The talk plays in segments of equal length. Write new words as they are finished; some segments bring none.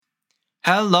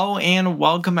Hello and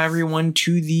welcome everyone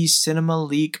to the Cinema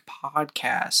Leak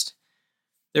podcast.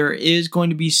 There is going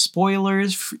to be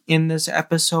spoilers in this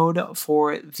episode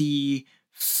for the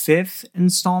fifth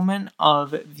installment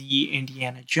of the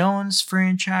Indiana Jones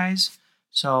franchise.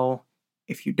 So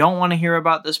if you don't want to hear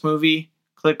about this movie,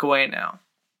 click away now.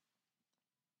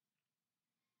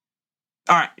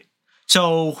 Alright,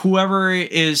 so whoever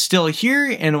is still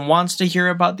here and wants to hear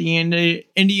about the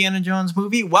Indiana Jones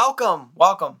movie, welcome.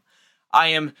 I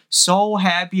am so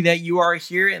happy that you are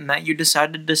here and that you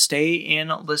decided to stay and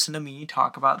listen to me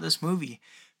talk about this movie.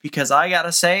 Because I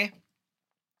gotta say,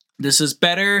 this is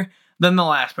better than the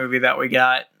last movie that we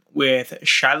got with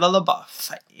Shia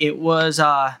LaBeouf. It was,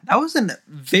 that was a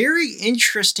very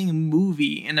interesting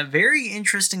movie and a very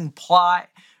interesting plot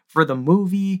for the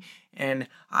movie. And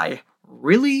I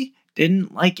really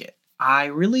didn't like it. I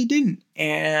really didn't.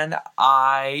 And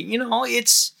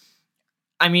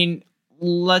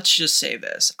let's just say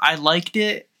this. I liked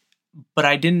it, but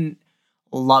I didn't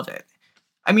love it.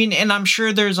 And I'm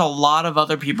sure there's a lot of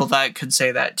other people that could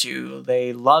say that too.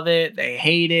 They love it, they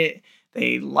hate it,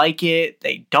 they like it,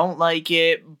 they don't like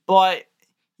it. But,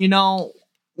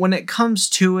 when it comes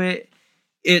to it,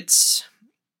 it's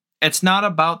not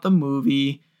about the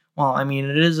movie. Well,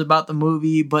 it is about the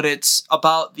movie, but it's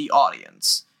about the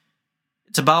audience.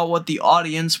 It's about what the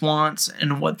audience wants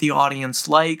and what the audience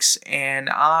likes, and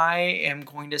I am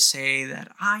going to say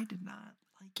that I did not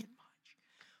like it much.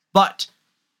 But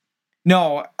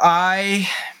no, I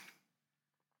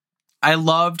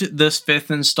loved this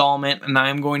fifth installment, and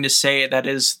I'm going to say that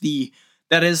is the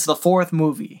fourth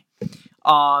movie,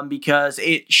 because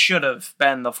it should have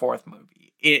been the fourth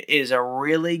movie. It is a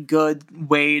really good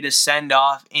way to send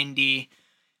off Indy.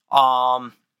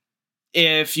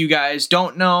 If you guys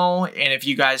don't know, and if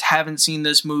you guys haven't seen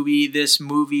this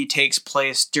movie takes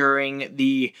place during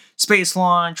the space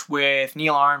launch with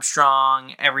Neil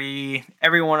Armstrong,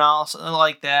 everyone else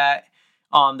like that,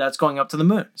 that's going up to the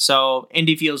moon. So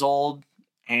Indy feels old,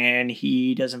 and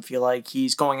he doesn't feel like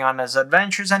he's going on his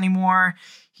adventures anymore.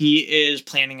 He is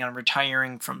planning on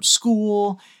retiring from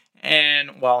school,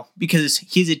 and because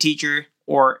he's a teacher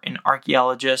or an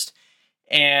archaeologist,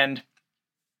 and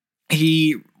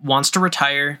he wants to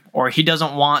retire, or he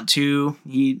doesn't want to.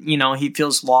 He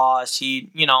feels lost.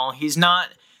 He's not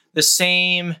the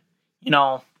same,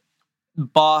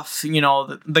 buff,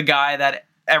 the guy that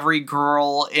every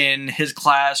girl in his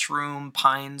classroom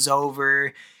pines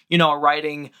over,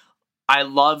 writing "I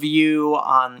love you"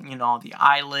 on, the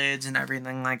eyelids and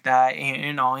everything like that.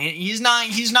 And, he's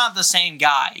not the same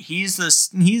guy. He's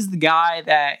the guy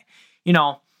that,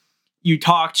 you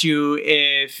talk to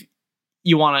if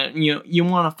you want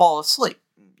to fall asleep,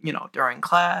 during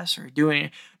class or during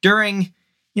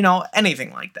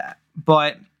anything like that.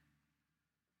 But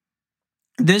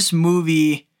this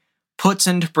movie puts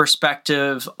into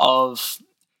perspective of,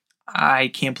 I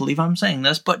can't believe I'm saying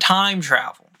this, but time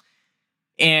travel.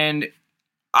 And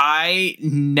I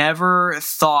never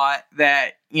thought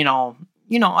that,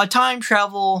 a time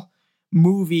travel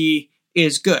movie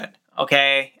is good.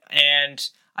 Okay. And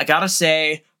I gotta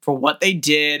say, for what they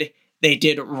did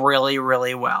really,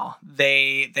 really well.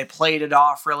 They played it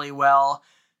off really well.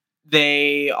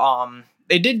 They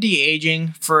did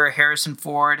de-aging for Harrison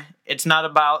Ford. It's not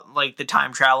about like the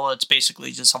time travel. It's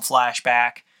basically just a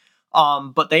flashback.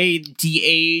 But they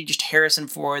de-aged Harrison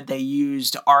Ford. They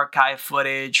used archive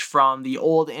footage from the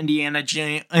old Indiana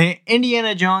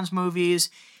Jones movies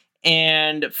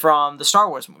and from the Star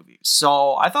Wars movies.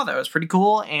 So I thought that was pretty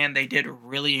cool, and they did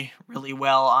really, really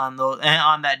well on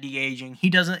that de-aging.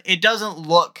 It doesn't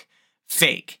look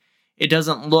fake. It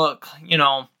doesn't look,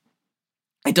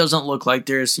 it doesn't look like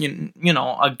there's,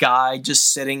 a guy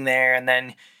just sitting there, and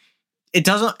then it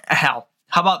doesn't, how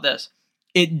about this?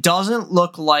 It doesn't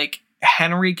look like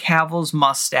Henry Cavill's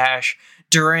mustache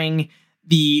during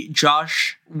the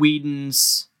Joss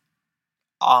Whedon's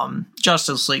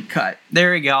Justice League cut.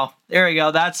 There you go.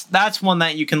 That's one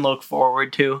that you can look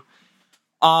forward to.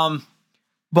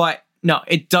 But no,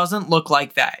 it doesn't look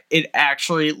like that. It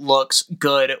actually looks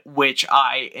good, which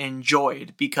I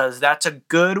enjoyed, because that's a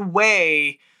good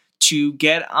way to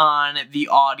get on the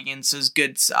audience's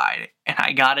good side. And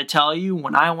I gotta tell you,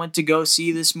 when I went to go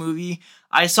see this movie,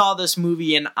 I saw this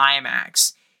movie in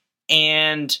IMAX,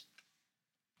 and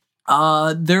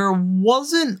there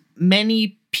wasn't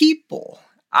many people.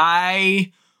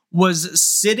 I was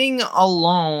sitting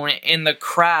alone in the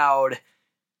crowd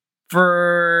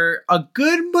for a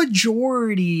good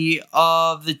majority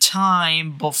of the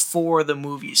time before the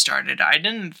movie started. I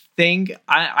didn't think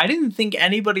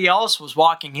anybody else was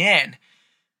walking in.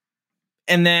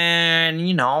 And then,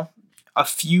 a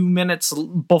few minutes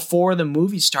before the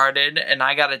movie started, and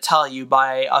I gotta tell you,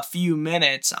 by a few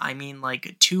minutes, I mean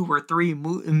like 2 or 3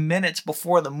 minutes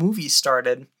before the movie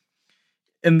started.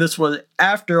 And this was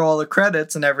after all the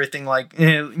credits and everything, like,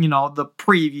 the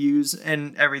previews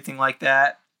and everything like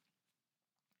that.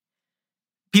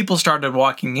 People started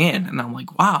walking in, and I'm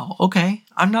like, wow, okay,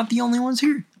 I'm not the only ones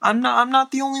here. I'm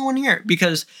not the only one here,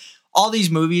 because all these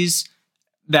movies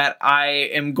that I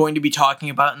am going to be talking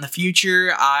about in the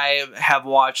future, I have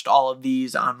watched all of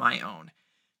these on my own.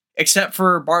 Except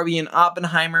for Barbie and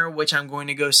Oppenheimer, which I'm going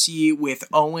to go see with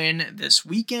Owen this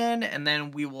weekend, and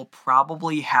then we will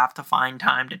probably have to find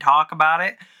time to talk about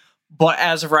it. But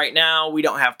as of right now, we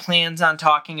don't have plans on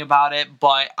talking about it,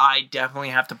 but I definitely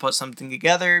have to put something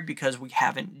together because we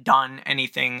haven't done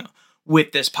anything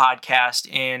with this podcast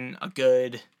in a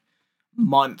good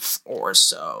month or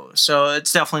so. So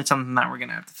it's definitely something that we're going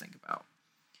to have to think about.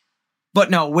 But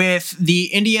no, with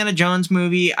the Indiana Jones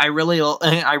movie, I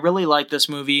really like this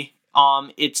movie.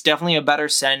 It's definitely a better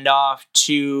send-off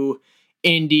to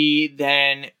Indy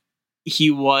than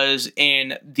he was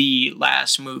in the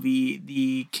last movie,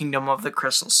 The Kingdom of the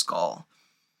Crystal Skull.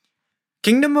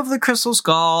 Kingdom of the Crystal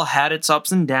Skull had its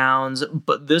ups and downs,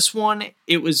 but this one,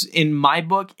 it was, in my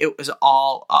book, it was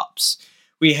all ups.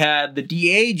 We had the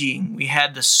de-aging, we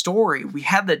had the story, we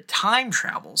had the time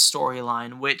travel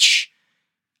storyline, which,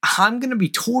 I'm going to be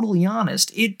totally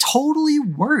honest, it totally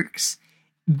works.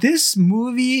 This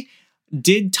movie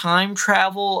did time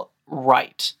travel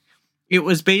right. It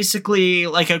was basically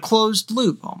like a closed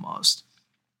loop almost.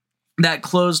 That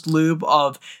closed loop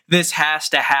of this has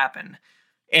to happen.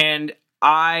 And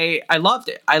I loved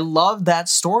it. I loved that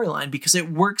storyline because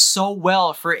it works so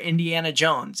well for Indiana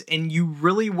Jones. And you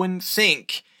really wouldn't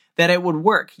think that it would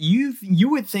work. You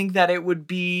would think that it would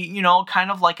be,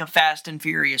 kind of like a Fast and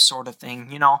Furious sort of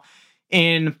thing.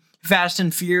 In Fast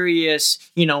and Furious,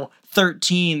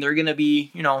 13, they're going to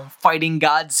be, fighting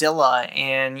Godzilla.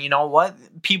 And you know what?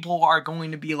 People are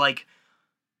going to be like,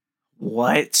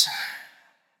 what?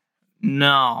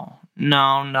 No.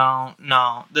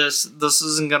 This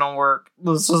isn't going to work.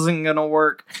 This isn't going to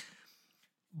work.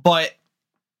 But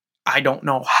I don't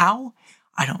know how.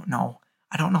 I don't know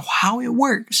how it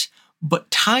works. But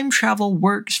time travel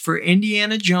works for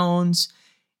Indiana Jones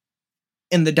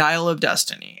in the Dial of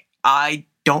Destiny. I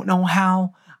don't know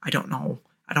how. I don't know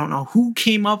who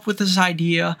came up with this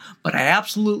idea, but I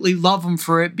absolutely love them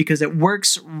for it because it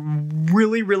works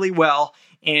really, really well.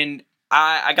 And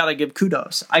I gotta give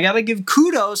kudos. I gotta give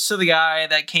kudos to the guy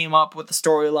that came up with the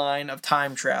storyline of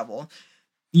time travel.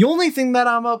 The only thing that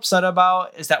I'm upset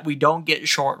about is that we don't get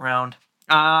Short Round.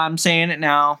 I'm saying it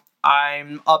now.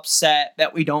 I'm upset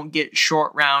that we don't get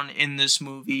Short Round in this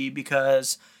movie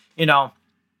because,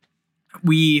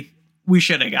 we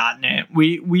should have gotten it.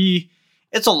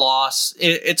 It's a loss.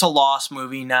 It's a lost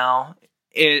movie now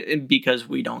because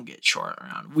we don't get Short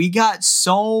Round. We got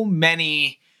so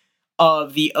many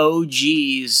of the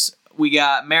OGs. We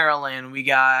got Marilyn. We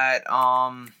got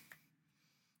oh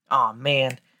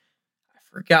man, I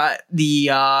forgot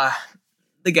the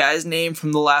guy's name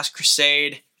from The Last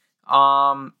Crusade.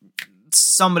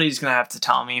 Somebody's gonna have to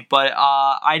tell me, but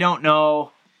I don't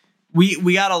know.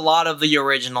 We got a lot of the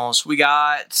originals. We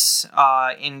got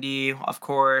Indy, of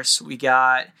course. We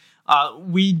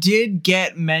did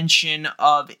get mention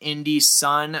of Indy's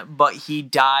son, but he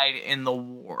died in the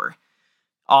war.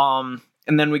 And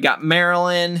then we got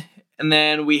Marilyn, and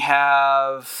then we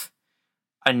have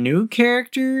a new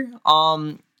character.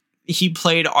 He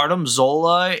played Artem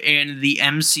Zola in the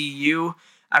MCU.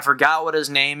 I forgot what his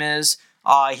name is.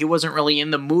 He wasn't really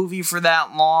in the movie for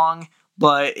that long,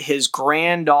 but his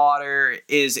granddaughter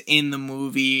is in the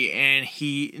movie, and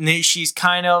she's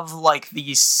kind of like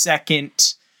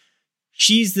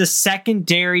she's the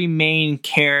secondary main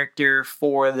character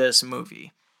for this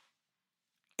movie.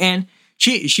 And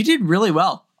she did really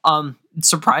well.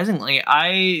 Surprisingly,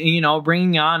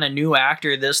 bringing on a new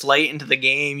actor this late into the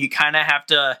game, you kind of have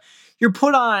to, you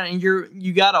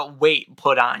got a weight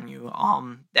put on you,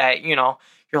 that,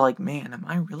 you're like, man, am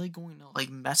I really going to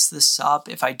mess this up?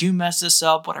 If I do mess this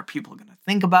up, what are people going to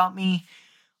think about me?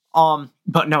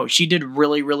 But no, she did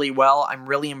really, really well. I'm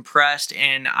really impressed.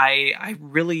 And I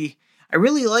really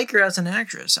like her as an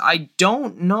actress. I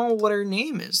don't know what her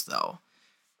name is though.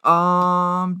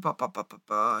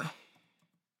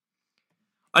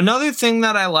 Another thing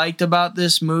that I liked about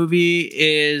this movie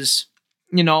is,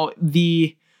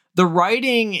 the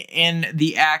writing and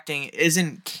the acting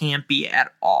isn't campy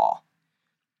at all.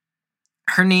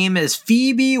 Her name is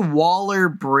Phoebe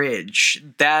Waller-Bridge.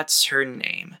 That's her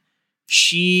name.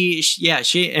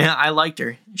 I liked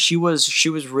her. She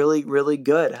was really, really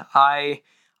good. I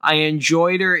I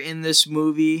enjoyed her in this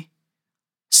movie.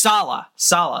 Sala,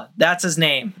 that's his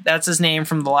name. That's his name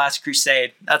from The Last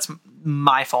Crusade. That's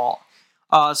my fault.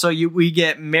 We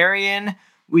get Marion,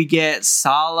 we get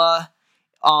Sala,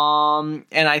 and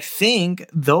I think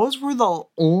those were the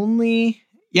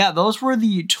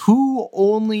two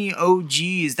only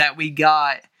OGs that we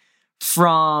got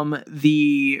from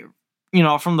the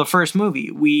first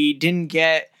movie. We didn't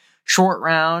get Short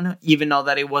Round, even though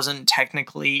that he wasn't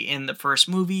technically in the first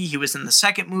movie. He was in the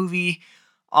second movie.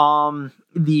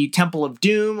 The Temple of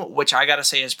Doom, which I gotta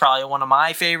say is probably one of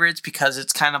my favorites because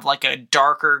it's kind of like a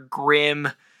darker, grim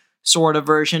sort of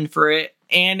version for it.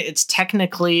 And it's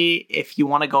technically, if you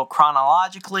want to go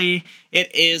chronologically,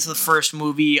 it is the first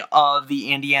movie of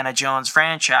the Indiana Jones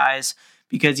franchise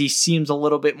because he seems a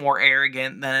little bit more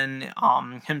arrogant than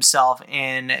himself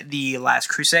in The Last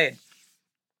Crusade.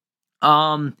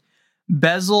 Bezel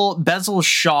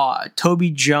Shaw, Toby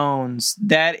Jones,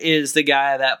 that is the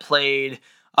guy that played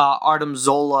Artem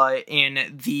Zola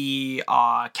in the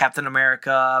Captain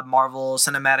America Marvel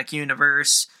Cinematic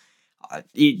Universe.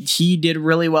 He did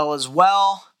really well as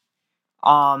well.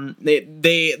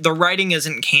 The writing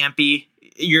isn't campy.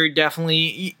 You're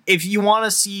definitely, if you want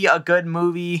to see a good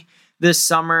movie this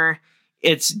summer,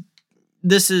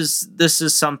 this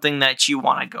is something that you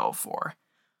want to go for.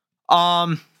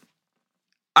 I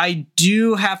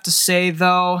do have to say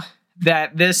though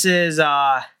that this is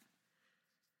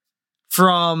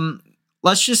from,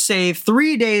 let's just say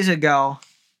 3 days ago.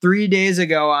 3 days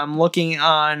ago, I'm looking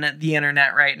on the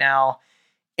internet right now,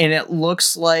 and it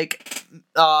looks like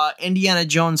Indiana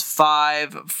Jones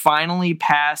 5 finally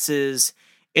passes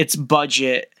its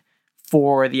budget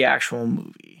for the actual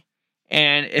movie.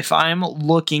 And if I'm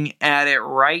looking at it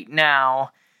right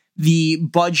now, the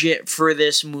budget for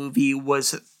this movie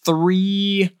was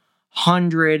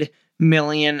 $300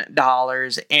 million,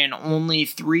 and only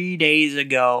 3 days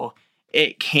ago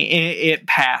it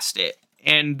passed it.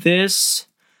 And this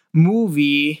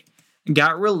movie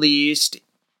got released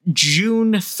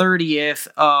June 30th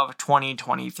of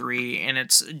 2023, and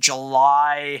it's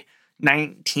July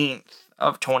 19th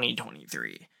of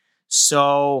 2023.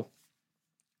 So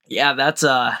yeah, that's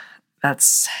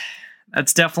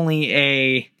definitely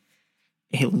a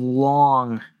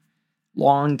long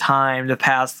time to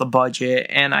pass the budget.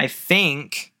 And I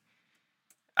think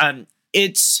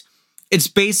it's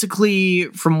basically,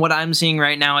 from what I'm seeing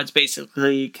right now, it's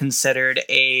basically considered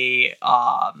a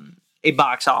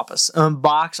box office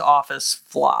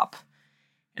flop.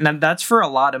 And that's for a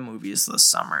lot of movies this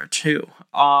summer too.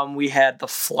 We had The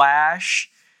Flash.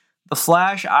 The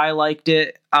Flash, I liked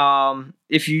it.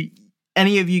 If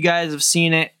any of you guys have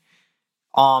seen it,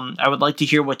 I would like to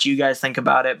hear what you guys think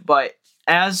about it. But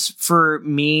as for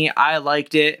me, I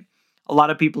liked it. A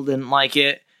lot of people didn't like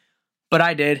it, but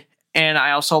I did. And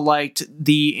I also liked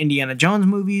the Indiana Jones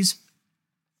movies.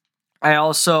 I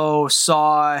also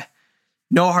saw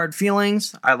No Hard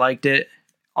Feelings. I liked it.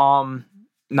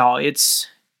 No, it's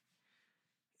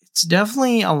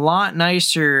definitely a lot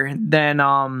nicer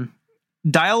than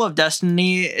Dial of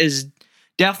Destiny is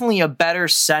definitely a better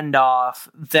send-off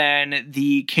than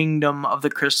the Kingdom of the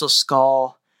Crystal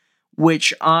Skull,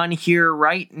 which on here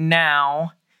right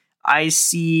now I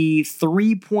see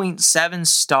 3.7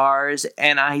 stars,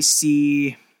 and I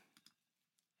see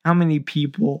how many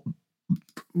people?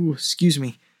 Ooh, excuse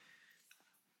me.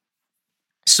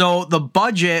 So the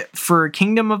budget for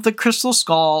Kingdom of the Crystal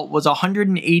Skull was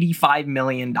 $185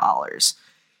 million.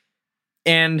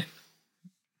 And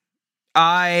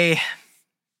I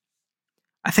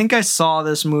think I saw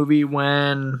this movie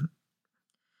when,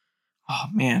 oh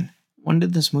man, when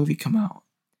did this movie come out?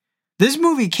 This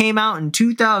movie came out in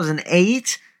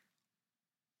 2008.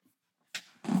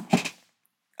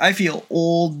 I feel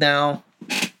old now.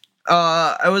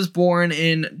 I was born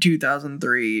in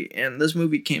 2003, and this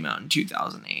movie came out in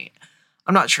 2008.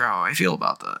 I'm not sure how I feel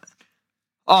about that.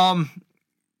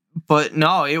 But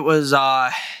no, it was,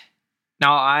 now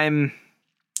I'm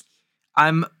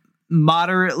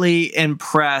moderately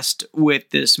impressed with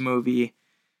this movie.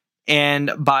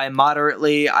 And by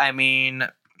moderately, I mean,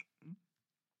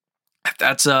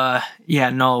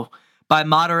 by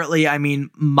moderately, I mean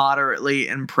moderately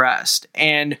impressed.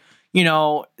 And,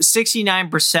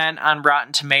 69% on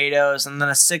Rotten Tomatoes, and then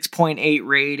a 6.8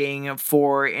 rating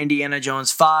for Indiana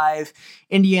Jones 5,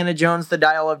 Indiana Jones: The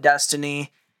Dial of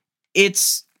Destiny.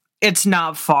 It's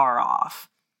not far off.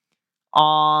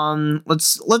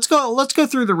 Let's go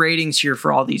through the ratings here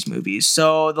for all these movies.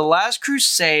 So The Last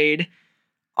Crusade,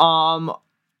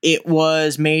 it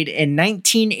was made in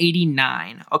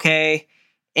 1989, okay?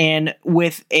 And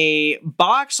with a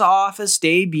box office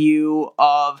debut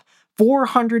of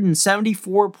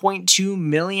 $474.2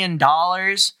 million.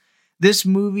 This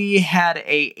movie had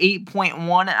a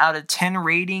 8.1 out of 10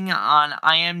 rating on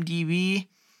IMDb,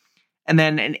 and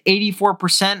then an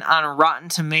 84% on Rotten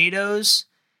Tomatoes.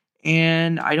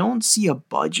 And I don't see a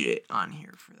budget on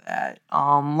here for that.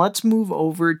 Let's move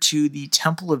over to the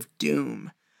Temple of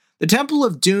Doom. The Temple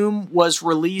of Doom was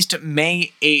released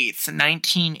May 8th,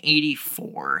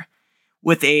 1984,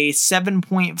 with a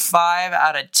 7.5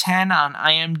 out of 10 on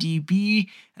IMDb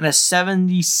and a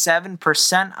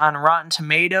 77% on Rotten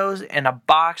Tomatoes, and a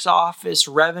box office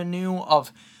revenue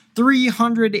of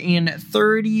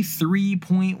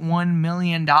 $333.1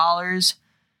 million.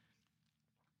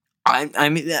 I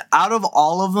mean, out of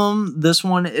all of them, this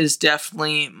one is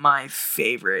definitely my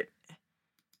favorite.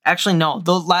 Actually, no,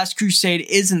 The Last Crusade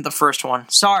isn't the first one.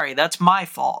 Sorry, that's my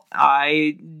fault.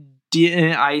 I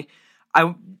did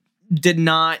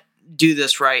not do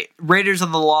this right. Raiders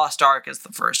of the Lost Ark is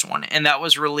the first one, and that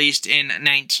was released in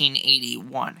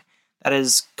 1981. That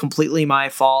is completely my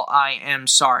fault. I am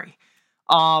sorry.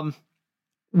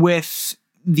 With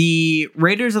the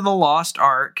Raiders of the Lost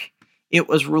Ark, it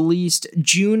was released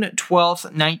June 12th,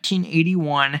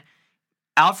 1981.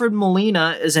 Alfred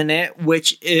Molina is in it,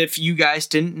 which, if you guys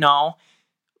didn't know,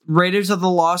 Raiders of the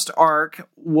Lost Ark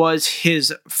was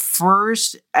his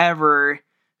first ever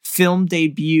film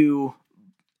debut,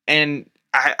 and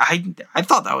I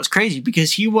thought that was crazy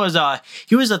because he was a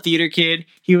theater kid.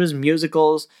 He was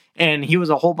musicals, and he was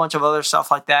a whole bunch of other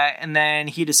stuff like that. And then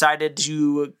he decided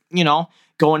to,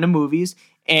 go into movies.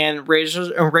 And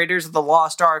Raiders of the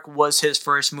Lost Ark was his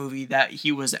first movie that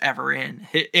he was ever in.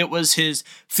 It was his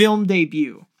film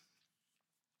debut.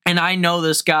 And I know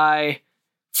this guy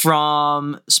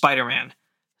from Spider-Man.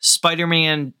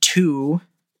 Spider-Man 2,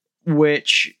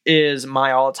 which is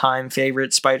my all-time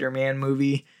favorite Spider-Man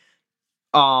movie.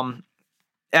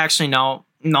 Actually, no.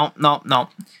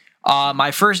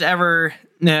 My first ever...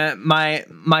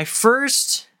 my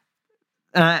first...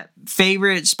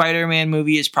 favorite Spider-Man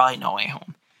movie is probably No Way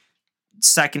Home.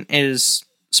 Second is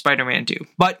Spider-Man 2.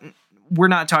 But we're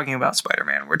not talking about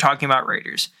Spider-Man. We're talking about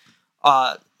Raiders.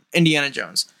 Indiana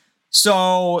Jones.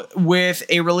 So, with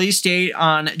a release date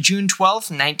on June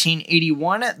 12th,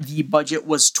 1981, the budget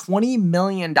was $20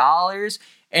 million,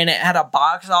 and it had a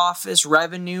box office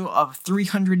revenue of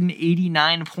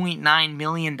 $389.9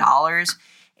 million,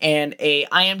 and a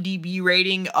IMDb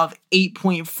rating of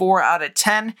 8.4 out of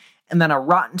 10, and then a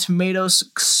Rotten Tomatoes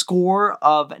score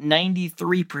of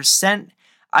 93%.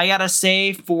 I gotta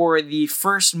say, for the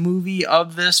first movie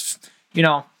of this,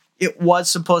 it was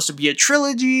supposed to be a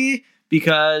trilogy,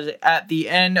 because at the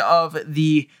end of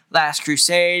The Last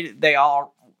Crusade, they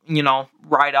all,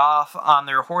 ride off on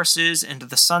their horses into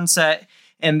the sunset,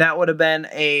 and that would have been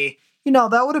a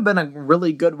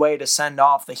really good way to send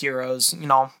off the heroes,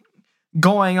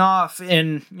 going off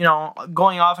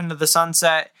into the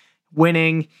sunset,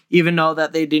 winning, even though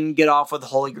that they didn't get off with the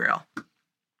Holy Grail.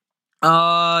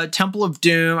 Temple of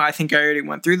Doom, I think I already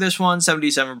went through this one,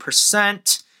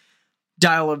 77%.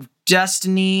 Dial of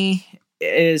Destiny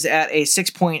is at a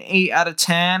 6.8 out of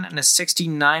 10 and a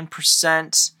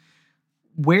 69%.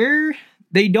 Where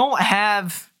they don't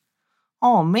have...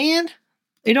 Oh, man.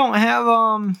 They don't have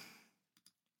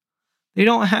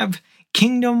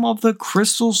Kingdom of the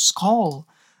Crystal Skull,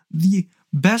 the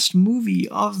best movie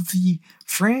of the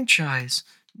franchise.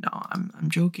 No, I'm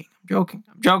joking.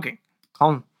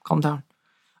 Calm down.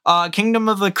 Kingdom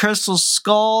of the Crystal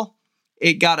Skull,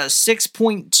 it got a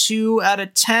 6.2 out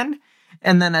of 10,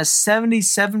 and then a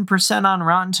 77% on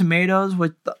Rotten Tomatoes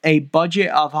with a budget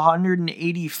of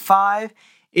 $185.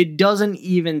 It doesn't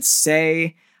even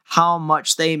say how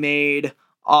much they made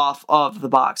off of the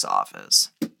box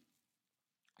office.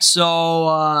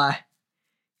 So,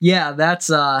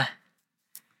 that's...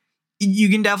 You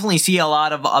can definitely see a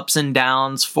lot of ups and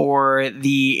downs for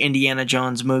the Indiana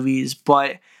Jones movies,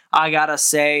 but I gotta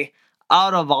say,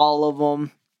 out of all of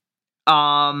them,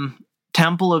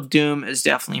 Temple of Doom is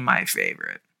definitely my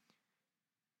favorite.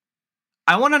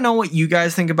 I want to know what you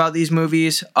guys think about these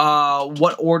movies.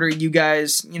 What order you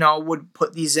guys, would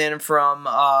put these in from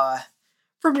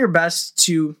your best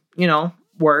to,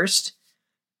 worst.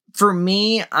 For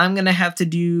me, I'm gonna have to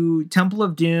do Temple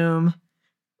of Doom,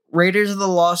 Raiders of the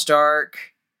Lost Ark,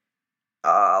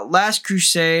 Last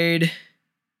Crusade,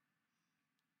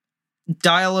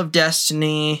 Dial of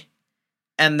Destiny,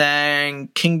 and then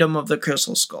Kingdom of the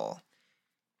Crystal Skull.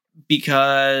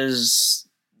 Because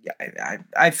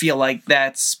I feel like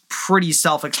that's pretty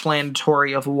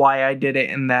self-explanatory of why I did it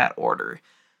in that order.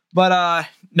 But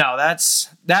no, that's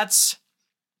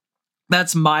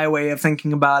my way of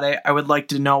thinking about it. I would like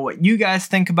to know what you guys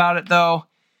think about it, though.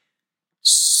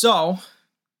 So,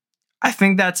 I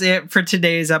think that's it for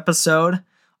today's episode.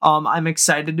 I'm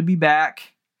excited to be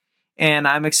back, and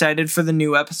I'm excited for the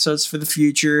new episodes for the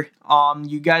future.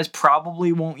 You guys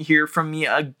probably won't hear from me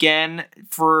again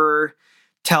for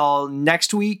till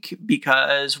next week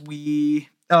because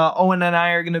Owen and I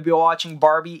are going to be watching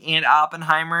Barbie and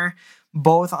Oppenheimer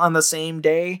both on the same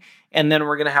day, and then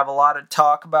we're going to have a lot to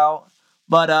talk about.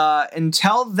 But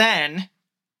until then,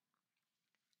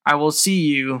 I will see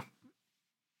you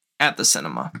at the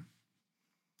cinema.